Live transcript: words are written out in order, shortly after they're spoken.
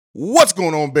What's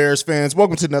going on, Bears fans?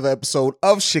 Welcome to another episode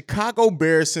of Chicago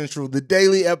Bears Central, the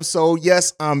daily episode.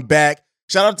 Yes, I'm back.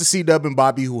 Shout out to C-Dub and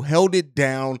Bobby who held it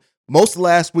down most of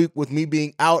last week with me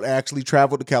being out. I actually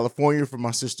traveled to California for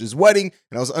my sister's wedding,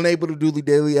 and I was unable to do the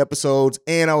daily episodes,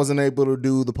 and I was unable to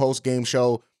do the post-game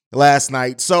show last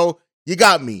night. So you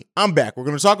got me. I'm back. We're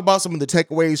going to talk about some of the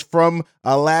takeaways from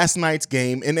last night's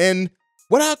game, and then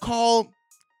what I call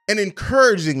an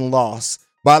encouraging loss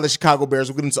by the Chicago Bears.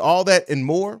 We'll get into all that and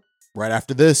more right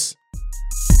after this.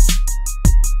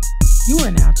 You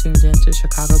are now tuned in to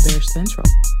Chicago Bears Central,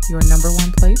 your number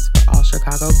one place for all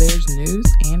Chicago Bears news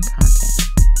and content.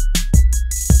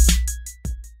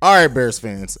 All right, Bears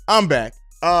fans, I'm back.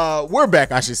 We're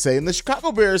back, I should say. And the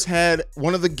Chicago Bears had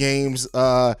one of the games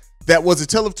that was a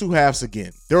tale of two halves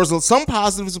again. There was some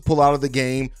positives to pull out of the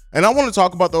game, and I want to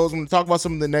talk about those. I'm going to talk about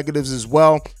some of the negatives as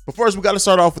well. But first, we got to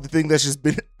start off with the thing that's just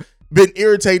been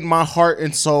irritating my heart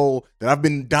and soul that I've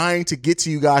been dying to get to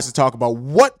you guys to talk about.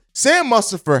 What Sam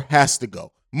Mustipher has to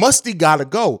go. Musty gotta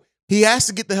go. He has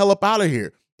to get the hell up out of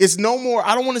here. It's no more.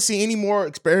 I don't want to see any more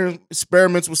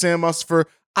experiments with Sam Mustipher.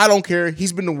 I don't care.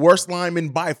 He's been the worst lineman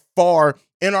by far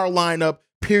in our lineup,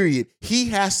 period. He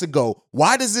has to go.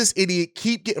 Why does this idiot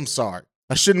keep getting, I'm sorry,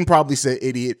 I shouldn't probably say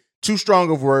idiot. Too strong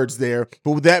of words there.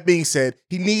 But with that being said,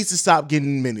 he needs to stop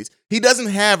getting minutes. He doesn't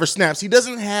have, or snaps, he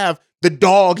doesn't have the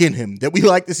dog in him that we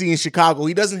like to see in Chicago.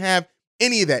 He doesn't have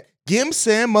any of that. Get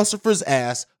Sam Mustipher's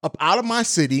ass up out of my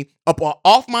city, up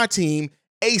off my team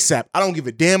ASAP. I don't give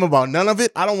a damn about none of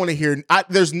it. I don't want to hear.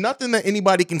 There's nothing that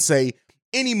anybody can say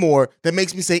anymore that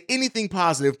makes me say anything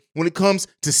positive when it comes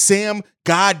to Sam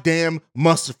goddamn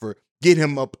Mustipher. Get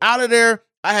him up out of there.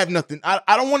 I have nothing.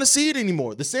 I don't want to see it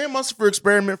anymore. The Sam Mustipher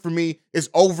experiment for me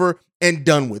is over and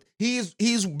done with. He's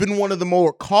been one of the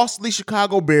more costly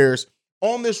Chicago Bears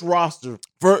on this roster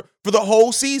for the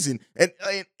whole season. And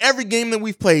every game that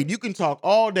we've played, you can talk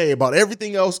all day about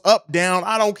everything else, up, down.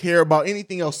 I don't care about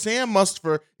anything else. Sam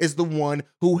Mustipher is the one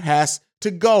who has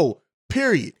to go,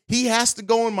 period. He has to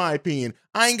go, in my opinion.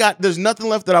 There's nothing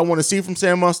left that I want to see from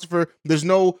Sam Mustipher. There's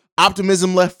no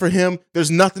optimism left for him.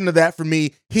 There's nothing of that for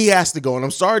me. He has to go. And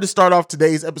I'm sorry to start off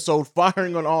today's episode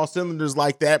firing on all cylinders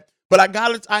like that, but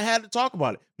I had to talk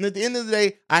about it. And at the end of the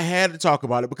day, I had to talk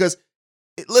about it because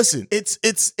listen,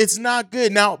 it's not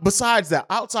good. Now, besides that,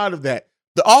 outside of that,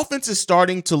 the offense is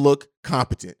starting to look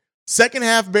competent. Second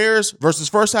half Bears versus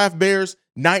first half Bears,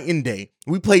 night and day.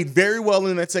 We played very well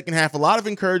in that second half. A lot of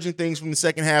encouraging things from the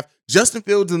second half. Justin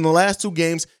Fields in the last two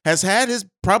games has had his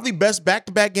probably best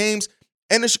back-to-back games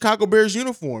in the Chicago Bears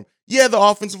uniform. Yeah, the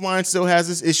offensive line still has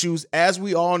its issues, as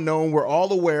we all know, we're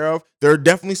all aware of. There are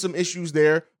definitely some issues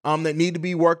there that need to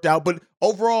be worked out. But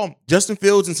overall, Justin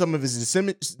Fields and some of his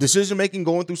decision-making,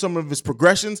 going through some of his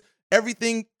progressions,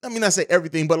 everything, I mean, I say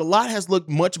everything, but a lot has looked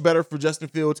much better for Justin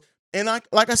Fields. And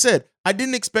like I said, I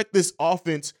didn't expect this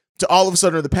offense to all of a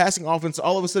sudden, or the passing offense to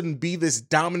all of a sudden be this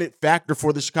dominant factor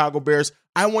for the Chicago Bears.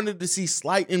 I wanted to see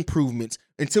slight improvements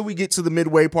until we get to the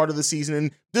midway part of the season,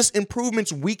 and just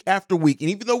improvements week after week. And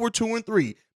even though we're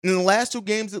 2-3, in the last two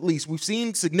games at least, we've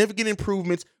seen significant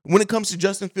improvements when it comes to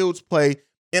Justin Fields' play,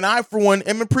 and I, for one,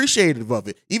 am appreciative of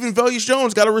it. Even Velus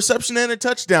Jones got a reception and a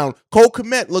touchdown. Cole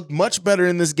Kmet looked much better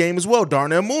in this game as well.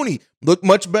 Darnell Mooney looked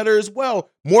much better as well.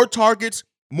 More targets,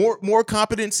 more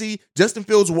competency. Justin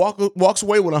Fields walks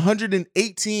away with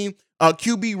 118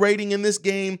 QB rating in this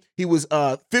game. He was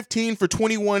 15 for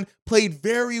 21, played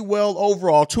very well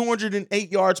overall,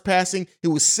 208 yards passing. He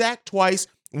was sacked twice,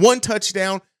 one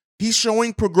touchdown. He's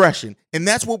showing progression, and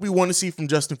that's what we want to see from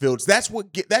Justin Fields. That's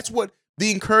what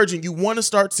the encouraging. You want to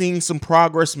start seeing some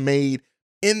progress made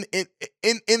in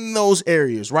those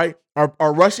areas, right?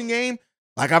 Our rushing game,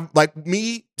 like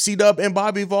me, C-Dub, and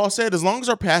Bobby have all said, as long as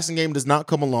our passing game does not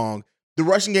come along, the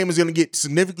rushing game is going to get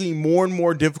significantly more and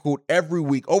more difficult every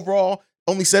week. Overall,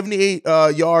 only 78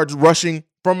 yards rushing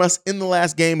from us in the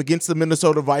last game against the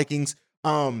Minnesota Vikings.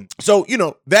 So you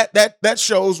know that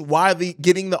shows why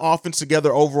getting the offense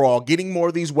together overall, getting more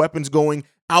of these weapons going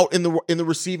out in the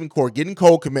receiving core, getting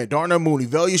Cole Kmet, Darnell Mooney,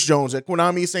 Velus Jones,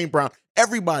 Equinami St. Brown,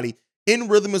 everybody in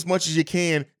rhythm as much as you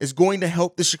can is going to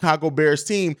help the Chicago Bears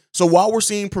team. So while we're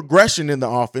seeing progression in the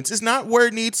offense, it's not where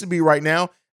it needs to be right now.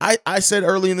 I said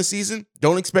early in the season,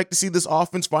 don't expect to see this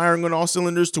offense firing on all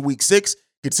cylinders to week 6.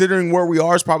 Considering where we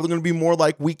are, it's probably going to be more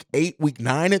like week 8, week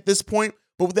 9 at this point.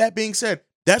 But with that being said,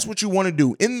 that's what you want to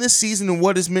do in this season and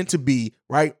what it's meant to be,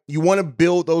 right? You want to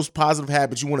build those positive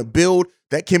habits. You want to build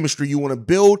that chemistry. You want to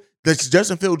build that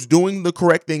Justin Fields doing the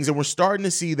correct things. And we're starting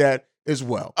to see that as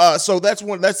well. So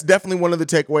that's definitely one of the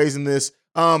takeaways in this.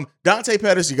 Dante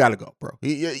Pettis, you got to go, bro.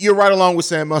 You're right along with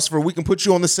Sam Musfer. We can put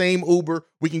you on the same Uber.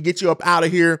 We can get you up out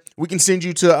of here. We can send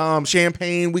you to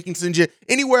Champaign. We can send you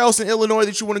anywhere else in Illinois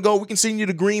that you want to go. We can send you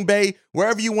to Green Bay,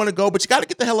 wherever you want to go. But you got to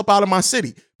get the hell up out of my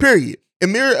city, period.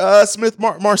 Amir Smith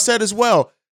Marset as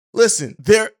well. Listen,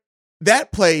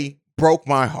 that play broke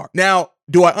my heart. Now,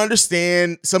 do I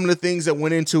understand some of the things that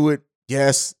went into it?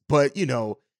 Yes, but,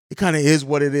 it kind of is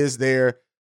what it is there.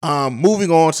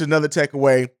 Moving on to another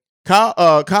takeaway.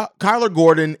 Kyler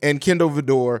Gordon and Kendall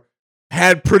Vidor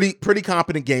had pretty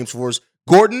competent games for us.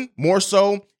 Gordon, more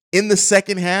so in the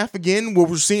second half, again, where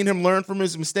we're seeing him learn from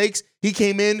his mistakes. He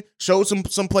came in, showed some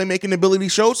playmaking ability,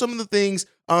 showed some of the things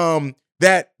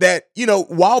that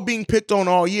while being picked on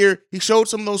all year, he showed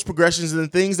some of those progressions and the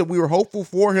things that we were hopeful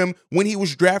for him when he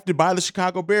was drafted by the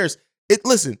Chicago Bears.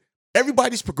 Listen,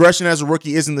 everybody's progression as a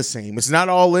rookie isn't the same. It's not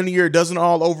all linear. It doesn't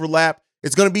all overlap.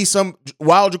 It's going to be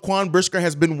while Jaquan Brisker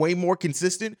has been way more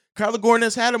consistent, Kyler Gordon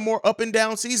has had a more up and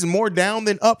down season, more down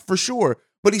than up for sure.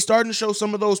 But he's starting to show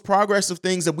some of those progressive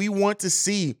things that we want to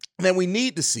see, that we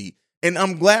need to see. And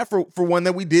I'm glad for one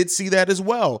that we did see that as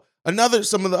well.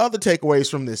 Some of the other takeaways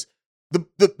from this,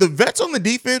 the vets on the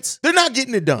defense, they're not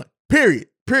getting it done, period.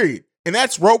 And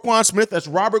that's Roquan Smith, that's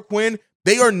Robert Quinn.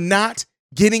 They are not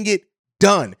getting it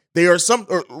done.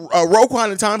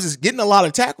 Roquan at times is getting a lot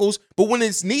of tackles, but when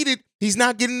it's needed, he's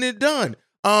not getting it done.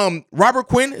 Robert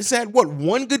Quinn has had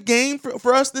one good game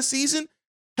for us this season?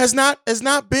 Has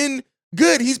not been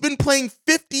good. He's been playing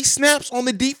 50 snaps on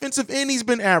the defensive end. He's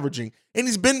been averaging, and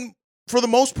he's been, for the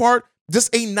most part,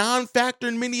 just a non-factor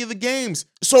in many of the games.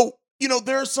 So,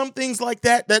 there are some things like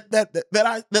that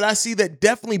I see that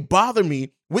definitely bother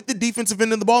me with the defensive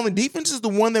end of the ball. And defense is the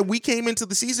one that we came into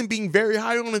the season being very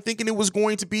high on and thinking it was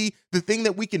going to be the thing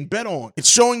that we can bet on. It's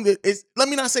showing that let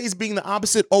me not say it's being the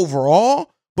opposite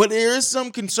overall, but there is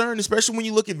some concern, especially when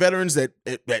you look at veterans that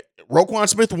Roquan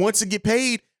Smith wants to get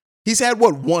paid. He's had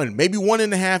maybe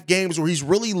 1.5 games where he's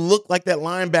really looked like that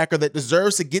linebacker that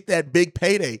deserves to get that big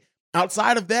payday.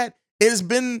 Outside of that, it has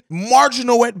been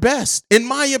marginal at best, in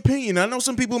my opinion. I know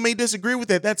some people may disagree with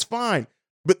that. That's fine.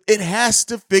 But it has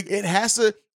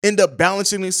to end up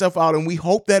balancing itself out, and we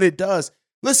hope that it does.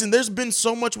 Listen, there's been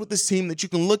so much with this team that you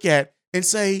can look at and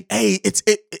say, hey, if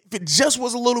it just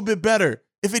was a little bit better,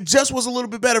 if it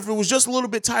was just a little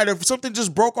bit tighter, if something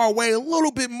just broke our way a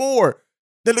little bit more,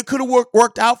 then it could have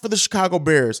worked out for the Chicago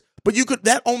Bears. But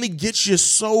that only gets you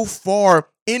so far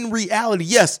in reality.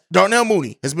 Yes, Darnell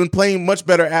Mooney has been playing much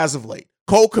better as of late.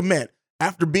 Cole Kmet,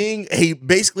 after being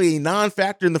basically a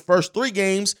non-factor in the first 3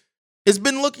 games, has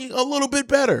been looking a little bit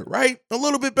better, right? A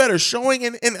little bit better, showing,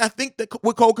 and I think that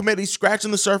with Cole Kmet, he's scratching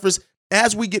the surface.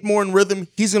 As we get more in rhythm,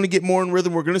 he's going to get more in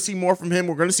rhythm. We're going to see more from him.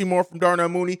 We're going to see more from Darnell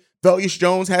Mooney. Velus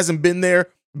Jones hasn't been there,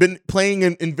 been playing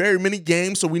in very many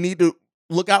games, so we need to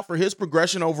look out for his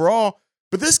progression overall.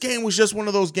 But this game was just one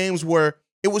of those games where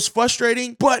it was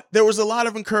frustrating, but there was a lot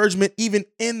of encouragement even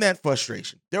in that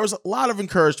frustration. There was a lot of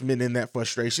encouragement in that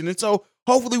frustration. And so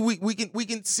hopefully we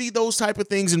can see those type of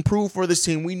things improve for this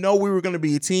team. We know we were going to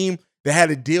be a team that had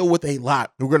to deal with a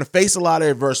lot. We're going to face a lot of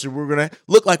adversity. We're going to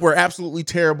look like we're absolutely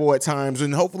terrible at times,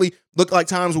 and hopefully look like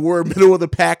times where we're middle of the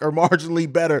pack or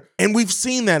marginally better. And we've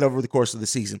seen that over the course of the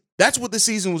season. That's what the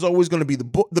season was always going to be.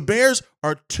 The Bears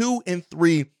are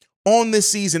 2-3 on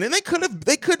this season, and they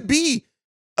could be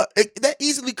that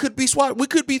easily could be swapped. We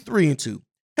could be 3-2.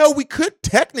 Hell, we could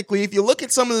technically, if you look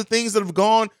at some of the things that have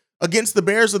gone against the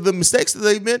Bears or the mistakes that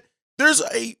they've made, there's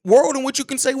a world in which you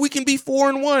can say we can be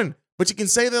 4-1. But you can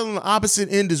say that on the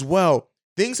opposite end as well.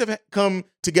 Things have come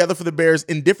together for the Bears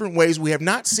in different ways. We have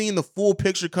not seen the full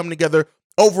picture come together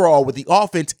overall with the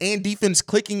offense and defense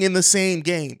clicking in the same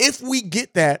game. If we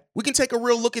get that, we can take a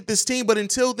real look at this team. But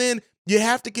until then, you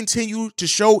have to continue to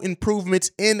show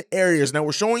improvements in areas. Now,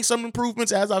 we're showing some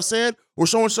improvements, as I've said. We're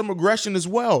showing some aggression as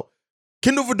well.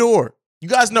 Kendall Vidor, you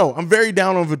guys know I'm very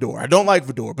down on Vidor. I don't like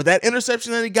Vidor, but that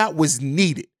interception that he got was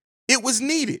needed. It was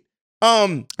needed.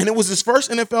 And it was his first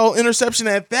NFL interception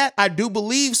at that, I do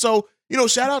believe. So,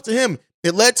 shout out to him.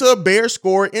 It led to a Bears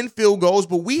score in field goals,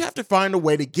 but we have to find a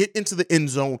way to get into the end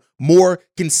zone more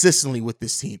consistently with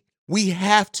this team. We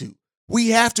have to. We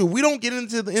don't get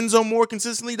into the end zone more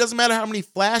consistently. It doesn't matter how many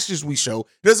flashes we show.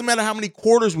 It doesn't matter how many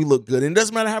quarters we look good in. It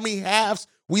doesn't matter how many halves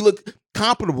we look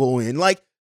comfortable in. Like,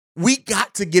 we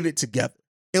got to get it together.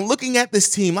 And looking at this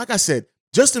team, like I said,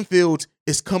 Justin Fields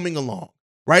is coming along.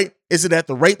 Right? Is it at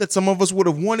the rate that some of us would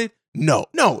have wanted? No,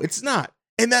 it's not.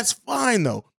 And that's fine,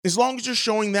 though. As long as you're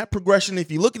showing that progression,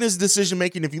 if you look at his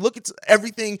decision-making, if you look at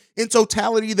everything in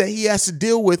totality that he has to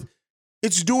deal with,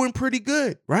 it's doing pretty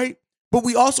good, right? But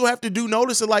we also have to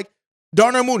notice that,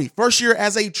 Darnell Mooney, first year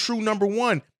as a true number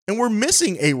one, and we're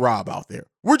missing A-Rob out there.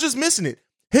 We're just missing it.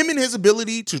 Him and his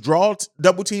ability to draw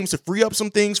double teams to free up some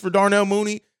things for Darnell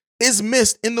Mooney is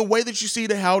missed in the way that you see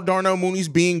how Darnell Mooney's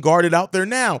being guarded out there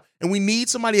now. And we need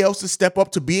somebody else to step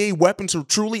up to be a weapon to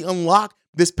truly unlock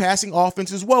this passing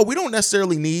offense as well. We don't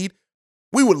necessarily need,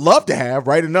 we would love to have,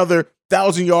 right, another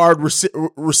 1,000-yard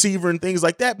receiver and things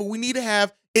like that, but we need to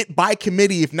have it by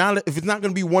committee if it's not going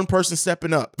to be one person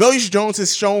stepping up. Velus Jones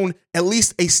has shown at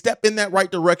least a step in that right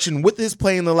direction with his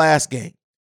play in the last game.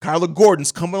 Kyler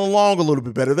Gordon's coming along a little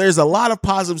bit better. There's a lot of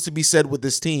positives to be said with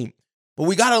this team, but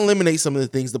we got to eliminate some of the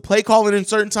things. The play calling in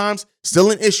certain times,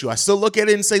 still an issue. I still look at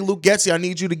it and say, Luke Getsy, I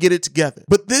need you to get it together.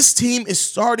 But this team is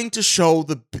starting to show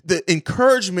the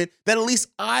encouragement that at least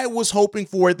I was hoping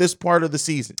for at this part of the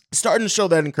season. It's starting to show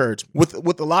that encouragement.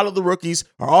 With a lot of the rookies,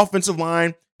 our offensive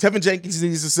line, Tevin Jenkins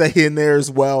needs to stay in there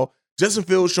as well. Justin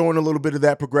Fields showing a little bit of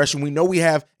that progression. We know we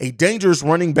have a dangerous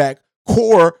running back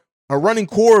core, a running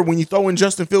core when you throw in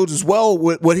Justin Fields as well,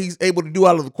 with what he's able to do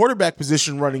out of the quarterback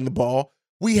position running the ball.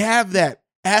 We have that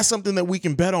as something that we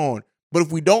can bet on. But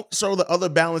if we don't show the other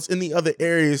balance in the other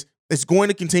areas, it's going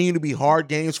to continue to be hard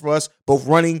games for us, both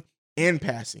running and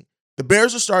passing. The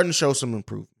Bears are starting to show some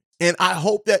improvement. And I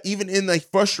hope that even in a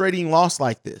frustrating loss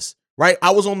like this, right?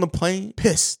 I was on the plane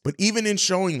pissed, but even in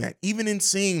showing that, even in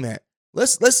seeing that,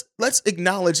 let's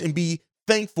acknowledge and be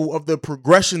thankful of the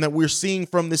progression that we're seeing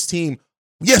from this team.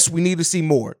 Yes, we need to see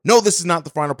more. No, this is not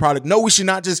the final product. No, we should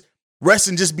not just rest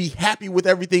and just be happy with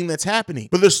everything that's happening.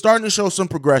 But they're starting to show some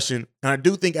progression. And I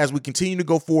do think as we continue to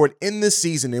go forward in this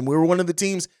season, and we're one of the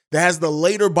teams that has the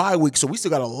later bye week, so we still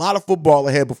got a lot of football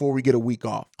ahead before we get a week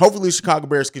off. Hopefully the Chicago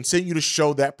Bears continue to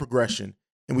show that progression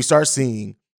and we start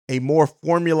seeing a more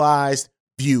formalized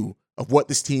view of what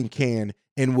this team can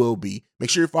and will be.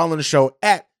 Make sure you're following the show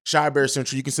at Chi Bear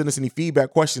Central. You can send us any feedback,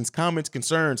 questions, comments,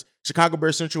 concerns,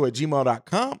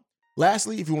 ChicagoBearCentral@gmail.com.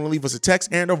 Lastly, if you want to leave us a text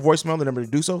and or voicemail, the number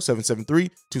to do so,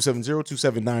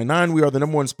 773-270-2799. We are the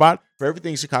number one spot for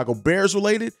everything Chicago Bears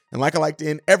related. And like I like to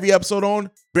end every episode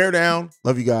on, bear down.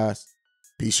 Love you guys.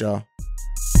 Peace, y'all.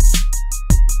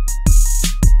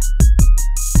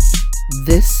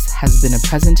 This has been a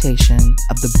presentation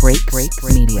of the Break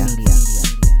Media.